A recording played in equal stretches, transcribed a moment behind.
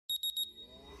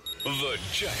The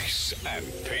Jace and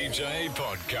PJ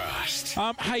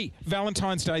Podcast. Hey,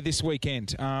 Valentine's Day this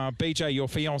weekend. BJ, your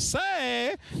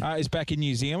fiancé, is back in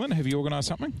New Zealand. Have you organised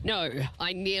something? No,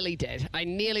 I nearly did. I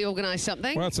nearly organised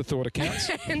something. Well, it's a thought it counts.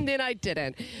 And then I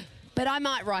didn't. But I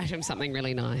might write him something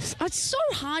really nice. It's so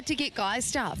hard to get guy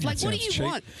stuff. Like, what do you sounds cheap.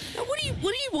 want? No, what do you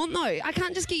want, though? I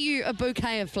can't just get you a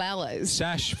bouquet of flowers.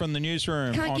 Sash from the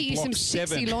newsroom Can't on get you block some 7.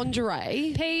 sexy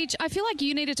lingerie. Paige, I feel like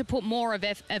you needed to put more of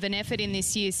an effort in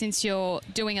this year since you're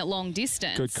doing it long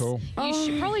distance. Good call.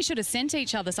 You probably should have sent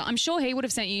each other something. I'm sure he would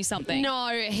have sent you something. No,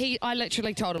 I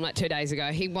literally told him like 2 days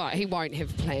ago. He won't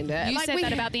have planned it. You Like, said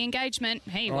that about the engagement.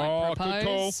 He won't propose. Good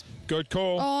call. Good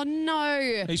call. Oh,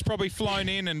 no. He's probably flown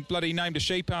in and bloody named a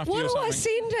sheep after you What or do I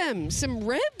something. send him? Some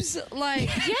ribs? Like,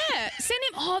 Yeah, send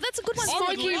him. Oh, that's a good one. I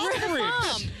would Smoky love ribs.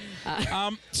 ribs.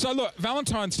 So, look,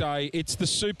 Valentine's Day, it's the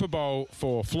Super Bowl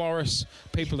for florists,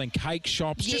 people in cake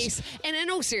shops. yes. And in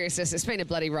all seriousness, it's been a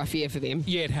bloody rough year for them.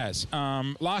 Yeah, it has.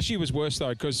 Last year was worse, though,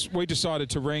 because we decided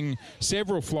to ring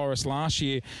several florists last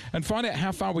year and find out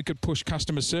how far we could push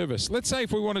customer service. Let's say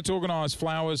if we wanted to organise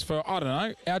flowers for, I don't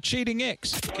know, our cheating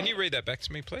ex. Can you read that back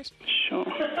to me, please? Sure.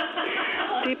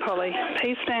 Dear Polly,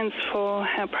 P stands for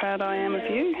how proud I am of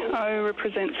you. O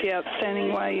represents the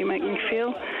outstanding way you make me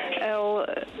feel. L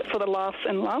for the laughs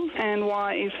and love. And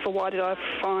Y is for why did I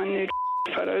find nude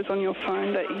photos on your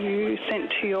phone that you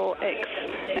sent to your ex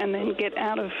and then get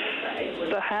out of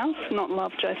the house. Not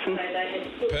love, Jason.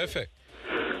 Perfect.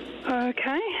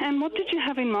 Okay, and what did you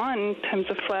have in mind in terms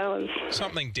of flowers?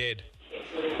 Something dead.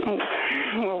 Oh,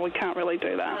 well, we can't really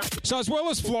do that. So as well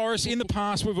as florists, in the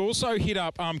past, we've also hit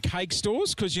up cake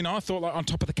stores because, you know, I thought like on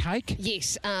top of the cake.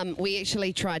 Yes, we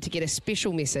actually tried to get a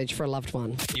special message for a loved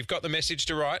one. You've got the message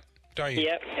to write, don't you?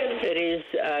 Yep, it is,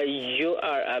 you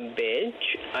are a bitch,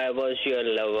 I was your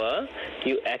lover,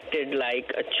 you acted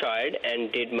like a child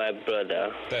and did my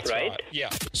brother, That's right. Yeah.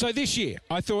 So this year,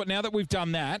 I thought now that we've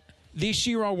done that, this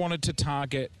year I wanted to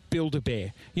target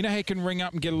Build-A-Bear. You know how you can ring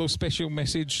up and get a little special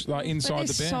message like inside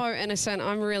the bear? so innocent.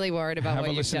 I'm really worried about Have what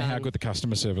a you've listen to done. how good the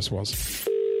customer service was.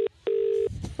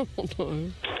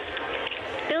 Build-A-Bear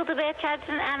Chads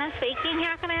and Anna speaking.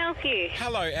 How can I help you?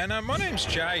 Hello, Anna. My name's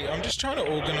Jay. I'm just trying to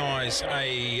organise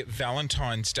a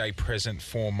Valentine's Day present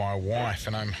for my wife,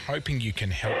 and I'm hoping you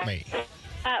can help me.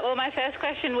 Well, my first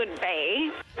question would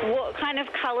be, what kind of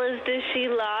colours does she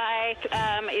like?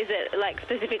 Is it like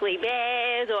specifically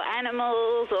bears or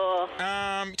animals or...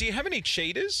 Do you have any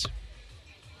cheetahs?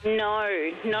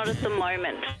 No, not at the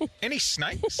moment. Any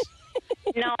snakes?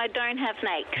 No, I don't have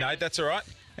snakes. No, that's all right.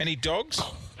 Any dogs?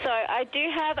 So I do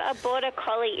have a border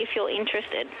collie if you're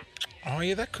interested. Oh,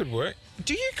 yeah, that could work.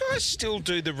 Do you guys still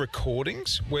do the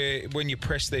recordings where when you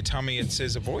press their tummy it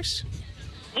says a voice?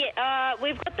 Yeah,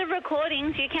 we've got the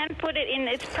recordings. You can put it in.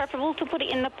 It's preferable to put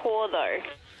it in the paw, though.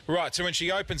 Right, so when she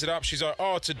opens it up, she's like,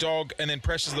 oh, it's a dog, and then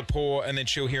presses the paw, and then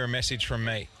she'll hear a message from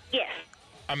me. Yes.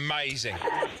 Amazing.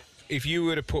 If you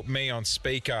were to put me on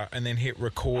speaker and then hit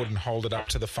record and hold it up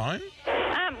to the phone,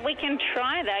 We can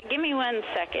try that. Give me 1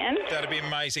 second. that'd be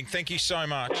amazing. Thank you so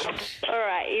much. All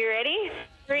right, you ready?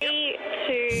 3,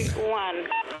 2, 1.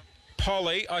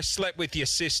 Polly, I slept with your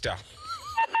sister.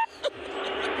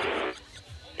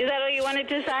 Is that all you wanted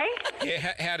to say?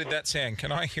 Yeah, how did that sound?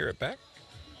 Can I hear it back?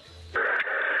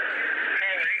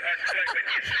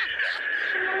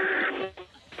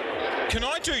 Can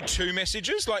I do 2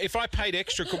 messages? Like, if I paid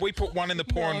extra, could we put one in the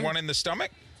paw and one in the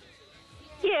stomach?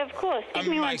 Yeah, of course. Give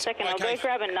me 1 Amazing. second. I'll Okay. go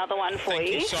grab another one for Thank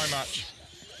you. you so much.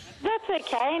 That's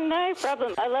okay. No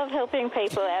problem. I love helping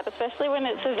people out, especially when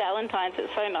it's a Valentine's.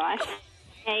 It's so nice.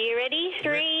 Are you ready?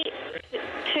 3,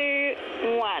 2,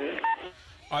 1.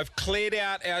 I've cleared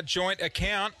out our joint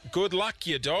account. Good luck,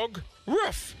 you dog.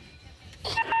 Ruff.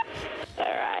 All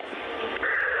right.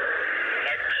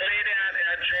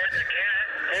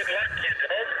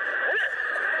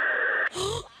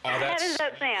 Oh, How does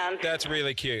that sound? that's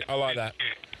really cute. I like that.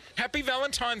 Happy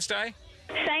Valentine's Day.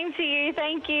 Same to you.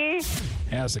 Thank you.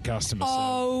 How's the customer service?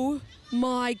 Oh,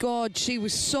 my God. She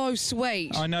was so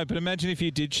sweet. I know, but imagine if you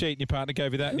did cheat and your partner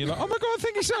gave you that and you're like, oh my God,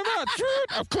 thank you so much.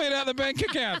 I've cleared out the bank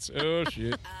accounts. Oh,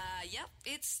 shit. Yep,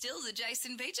 it's still the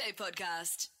Jason PJ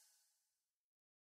podcast.